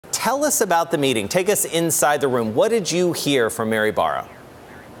tell us about the meeting. Take us inside the room. What did you hear from Mary Barra?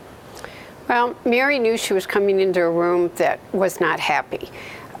 Well, Mary knew she was coming into a room that was not happy.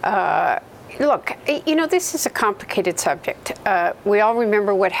 Look, you know, this is a complicated subject. We all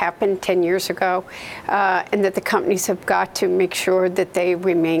remember what happened 10 years ago, and that the companies have got to make sure that they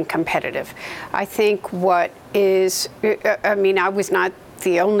remain competitive. I think what is, I mean, I was not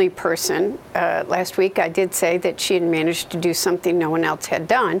the only person. Last week I did say that she had managed to do something no one else had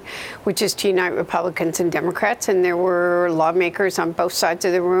done, which is to unite Republicans and Democrats, and there were lawmakers on both sides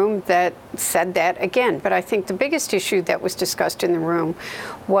of the room that said that again. But I think the biggest issue that was discussed in the room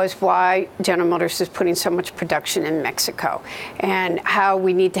was why General Motors is putting so much production in Mexico, and how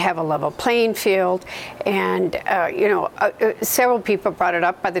we need to have a level playing field. And several people brought it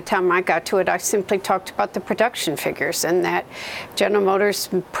up. By the time I got to it, I simply talked about the production figures, and that General Motors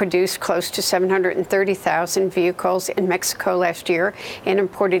produced close to 730,000 vehicles in Mexico last year and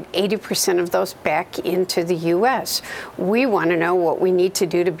imported 80% of those back into the U.S. We want to know what we need to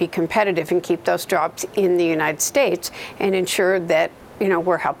do to be competitive and keep those jobs in the United States and ensure that, you know,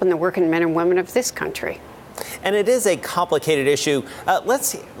 we're helping the working men and women of this country. And it is a complicated issue.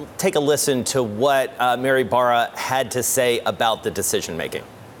 Let's take a listen to what Mary Barra had to say about the decision making.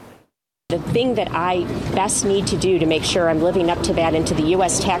 The thing that I best need to do to make sure I'm living up to that and to the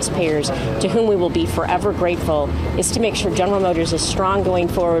U.S. taxpayers, to whom we will be forever grateful, is to make sure General Motors is strong going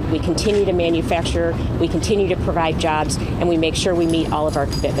forward. We continue to manufacture, we continue to provide jobs, and we make sure we meet all of our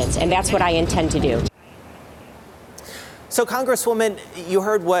commitments. And that's what I intend to do. So, Congresswoman, you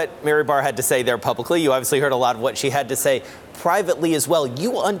heard what Mary Barra had to say there publicly. You obviously heard a lot of what she had to say privately as well.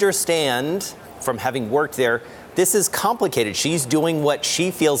 You understand, from having worked there, this is complicated. She's doing what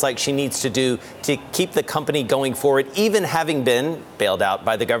she feels like she needs to do to keep the company going forward, even having been bailed out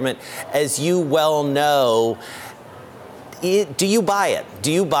by the government. As you well know, do you buy it? Do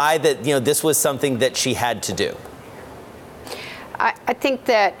you buy that, you know, this was something that she had to do? I think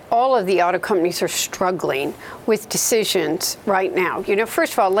that all of the auto companies are struggling with decisions right now. You know,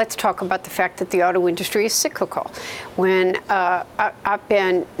 first of all, let's talk about the fact that the auto industry is cyclical. When I've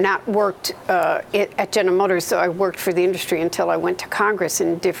been not worked at General Motors, so I worked for the industry until I went to Congress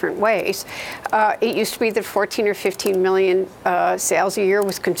in different ways. It used to be that 14 or 15 million sales a year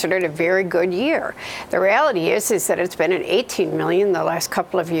was considered a very good year. The reality is that it's been at 18 million the last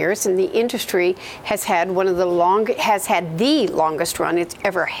couple of years, and the industry has had the longest run it's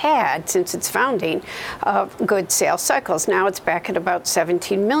ever had since its founding of good sales cycles. Now it's back at about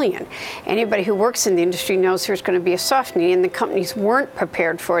 17 million. Anybody who works in the industry knows there's going to be a softening, and the companies weren't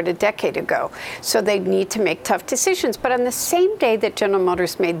prepared for it a decade ago. So they need to make tough decisions. But on the same day that General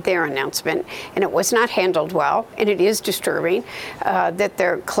Motors made their announcement, and it was not handled well, and it is disturbing that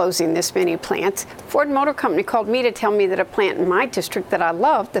they're closing this many plants, Ford Motor Company called me to tell me that a plant in my district that I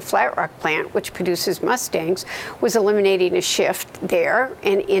love, the Flat Rock plant, which produces Mustangs, was eliminating a shift there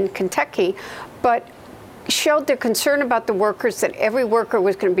and in Kentucky, but showed their concern about the workers, that every worker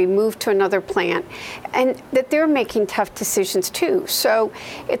was going to be moved to another plant, and that they're making tough decisions too. So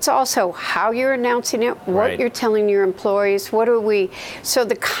it's also how you're announcing it, what you're telling your employees, so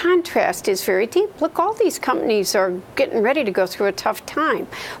the contrast is very deep. Look, all these companies are getting ready to go through a tough time.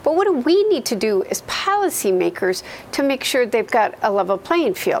 But what do we need to do as policymakers to make sure they've got a level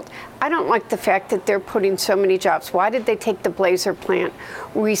playing field? I don't like the fact that they're putting so many jobs. Why did they take the Blazer plant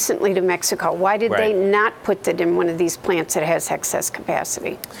recently to Mexico? Why did they not put it in one of these plants that has excess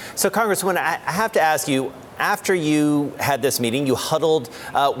capacity? So, Congresswoman, I have to ask you, after you had this meeting, you huddled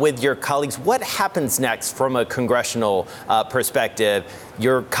with your colleagues. What happens next from a congressional perspective?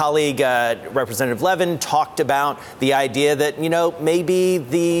 Your colleague, Representative Levin, talked about the idea that, you know, maybe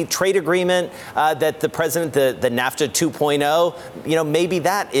the trade agreement that the president, the NAFTA 2.0, you know, maybe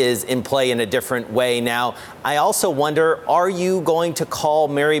that is in play in a different way now. I also wonder, are you going to call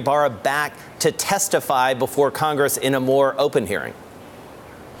Mary Barra back to testify before Congress in a more open hearing?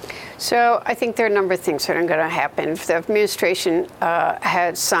 So I think there are a number of things that are going to happen. The administration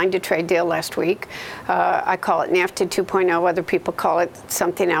had signed a trade deal last week. I call it NAFTA 2.0. Other people call it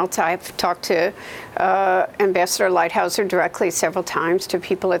something else. I've talked to Ambassador Lighthizer directly several times, to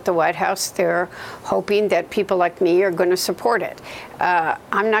people at the White House. They're hoping that people like me are going to support it.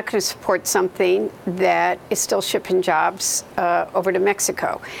 I'm not going to support something that is still shipping jobs over to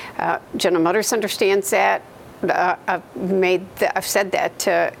Mexico. General Motors understands that. I've said that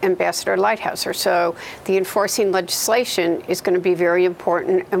to Ambassador Lighthizer. So the enforcing legislation is going to be very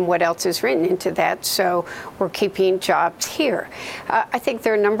important, and what else is written into that. So we're keeping jobs here. I think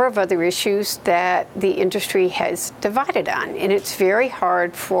there are a number of other issues that the industry has divided on, and it's very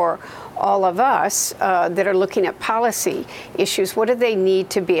hard for all of us that are looking at policy issues. What do they need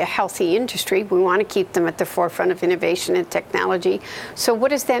to be a healthy industry? We want to keep them at the forefront of innovation and technology. So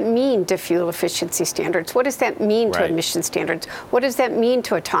what does that mean to fuel efficiency standards? What does that mean to emission standards? What does that mean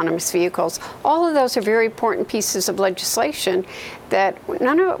to autonomous vehicles? All of those are very important pieces of legislation that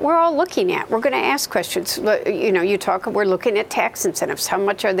we're all looking at. We're going to ask questions. We're looking at tax incentives. How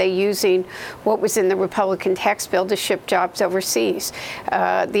much are they using what was in the Republican tax bill to ship jobs overseas?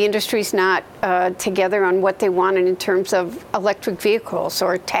 The industry's not together on what they wanted in terms of electric vehicles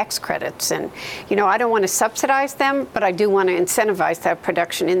or tax credits. And, I don't want to subsidize them, but I do want to incentivize that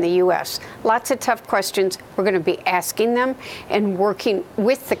production in the U.S. Lots of tough questions. We're going to be asking them and working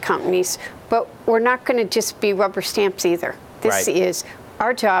with the companies, but we're not going to just be rubber stamps either.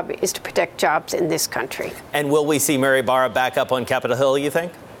 Our job is to protect jobs in this country. And will we see Mary Barra back up on Capitol Hill, you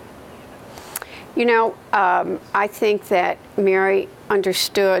think? I think that Mary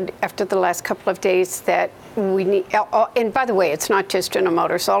understood after the last couple of days that we need, and by the way, it's not just General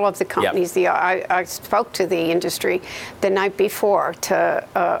Motors, all of the companies. Yep. I spoke to the industry the night before, to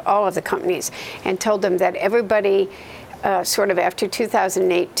all of the companies, and told them that everybody sort of after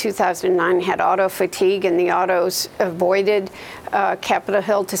 2008, 2009 had auto fatigue, and the autos avoided Capitol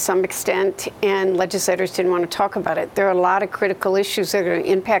Hill to some extent, and legislators didn't want to talk about it. There are a lot of critical issues that are going to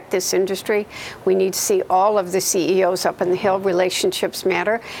impact this industry. We need to see all of the CEOs up on the Hill. Relationships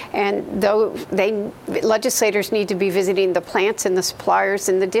matter, and legislators need to be visiting the plants and the suppliers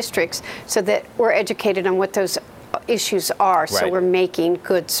and the districts so that we're educated on what those issues are, so we're making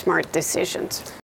good, smart decisions.